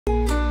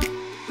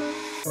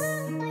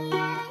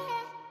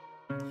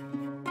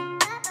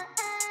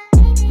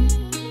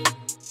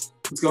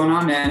going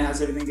on, man?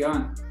 How's everything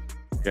going?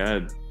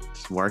 Good.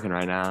 Just working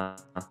right now.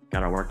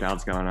 Got our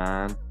workouts going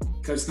on.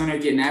 Coach Thunder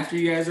getting after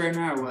you guys right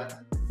now or what?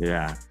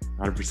 Yeah,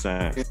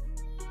 100%.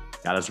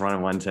 Got us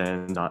running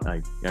 110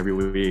 like every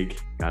week.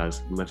 Got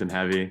us lifting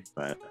heavy,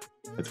 but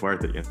it's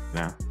worth it, you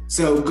know.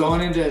 So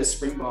going into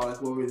spring ball,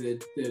 like what were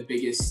the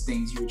biggest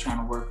things you were trying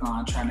to work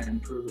on, trying to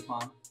improve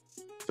upon?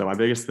 So my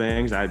biggest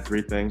things, I had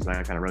 3 things that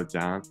I kind of wrote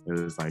down. It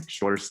was like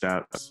shorter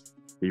steps,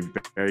 be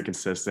very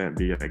consistent,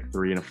 be like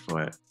 3 and a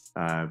foot,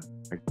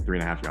 like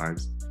 3.5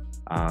 yards.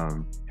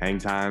 Hang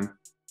time,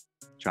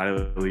 try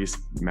to at least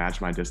match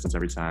my distance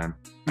every time.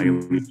 Like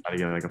at least try to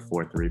get like a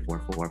 4.3,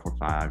 4.4,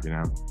 4.5, you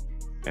know.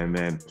 And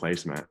then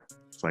placement,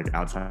 it's like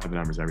outside the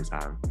numbers every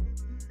time.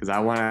 Because I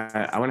want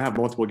to have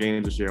multiple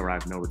games this year where I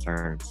have no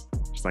returns,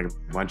 just like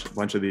a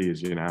bunch of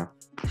these, you know.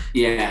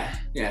 Yeah,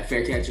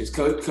 fair catches.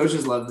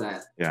 Coaches love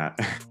that. Yeah.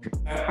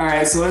 All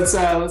right, so let's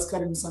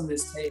cut into some of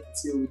this tape and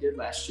see what we did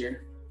last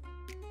year.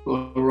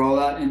 We'll roll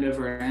out end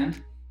over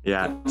end.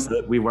 Yeah,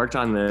 so we worked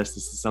on this.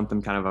 This is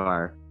something kind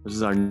of this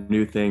is our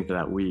new thing for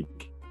that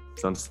week.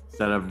 So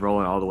instead of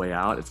rolling all the way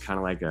out, it's kind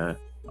of like a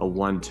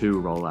 1-2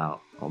 rollout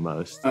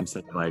almost,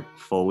 instead of like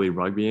fully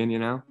rugbying, you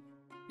know?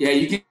 Yeah,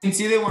 you can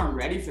see they weren't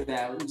ready for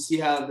that. You see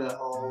how the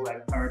whole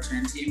like our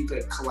return team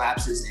like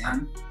collapses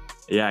in.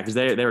 Yeah, because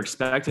they were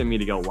expecting me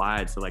to go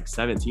wide. So like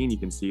 17, you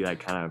can see like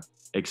kind of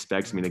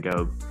expects me to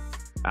go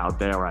out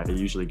there where I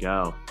usually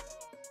go.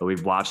 But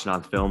we've watched it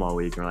on film all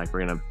week, and we're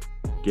gonna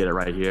get it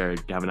right here,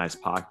 have a nice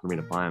pocket for me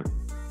to punt.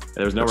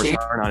 There was no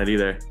return on it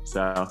either,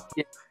 so.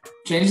 Yeah.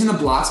 Changing the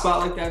block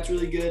spot like that's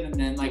really good, and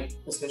then like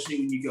especially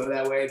when you go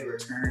that way, the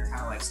returner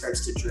kind of like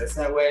starts to drift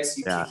that way, so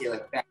you can get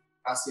like back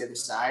across the other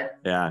side.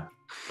 Yeah.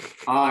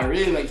 Oh, I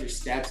really like your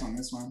steps on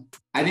this one.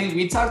 I think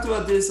we talked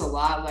about this a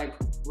lot, like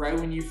right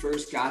when you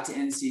first got to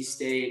NC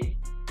State,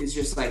 is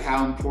just like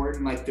how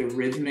important like the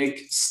rhythmic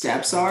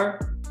steps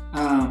are,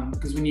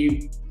 because when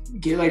you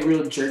get like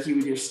real jerky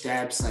with your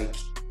steps, like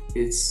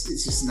it's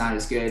just not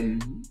as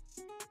good,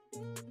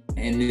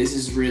 and this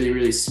is really,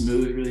 really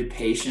smooth, really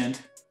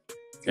patient.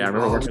 Yeah, I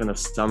remember working in the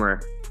summer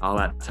all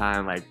that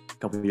time, like a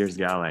couple of years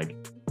ago, like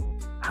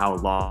how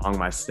long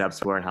my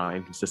steps were and how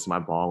inconsistent my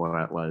ball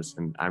was.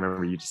 And I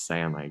remember you just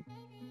saying like,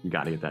 you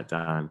got to get that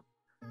done.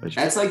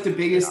 That's like the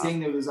biggest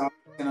thing that was always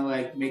gonna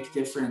like make a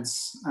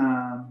difference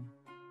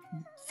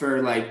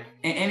for like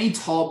any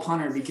tall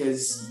punter,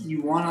 because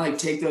you want to like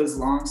take those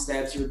long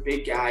steps. You're a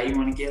big guy, you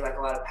want to get like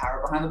a lot of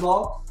power behind the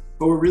ball,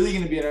 but we're really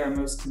going to be at our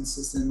most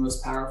consistent,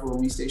 most powerful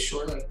when we stay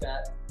short like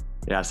that.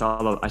 Yeah,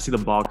 I see the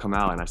ball come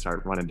out and I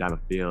start running down the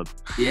field.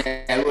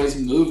 Yeah, it was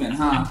moving,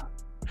 huh?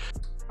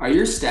 Are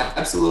your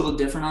steps a little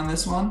different on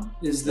this one?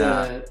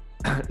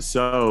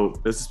 So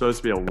this is supposed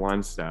to be a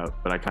 1 step,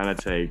 but I kind of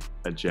take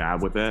a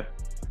jab with it.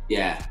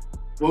 Yeah.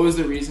 What was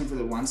the reason for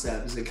the 1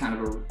 step? Is it kind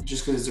of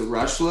just because it's a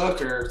rush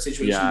look or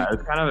situation? Yeah,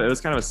 it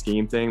was kind of a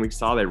scheme thing. We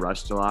saw they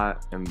rushed a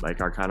lot, and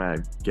like our kind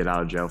of get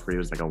out of jail free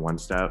was like a 1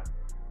 step.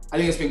 I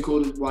think it's been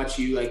cool to watch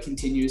you like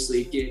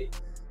continuously get,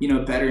 you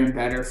know, better and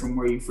better from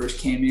where you first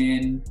came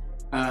in.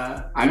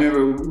 I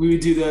remember we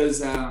would do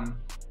those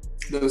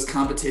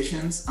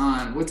competitions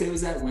on, what day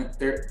was that?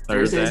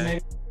 Thursdays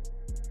maybe?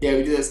 Yeah,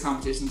 we do those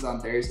competitions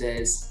on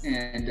Thursdays,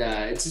 and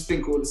it's just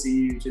been cool to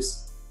see you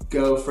just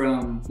go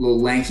from little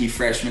lanky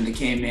freshman that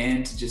came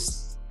in to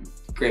just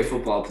great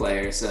football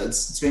player. So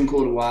it's been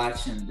cool to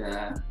watch,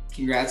 and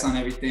congrats on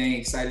everything.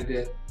 Excited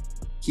to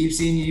keep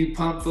seeing you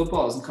pump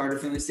footballs in Carter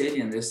Finley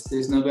Stadium.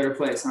 There's no better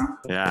place, huh?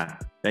 Yeah,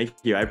 thank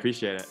you. I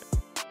appreciate it.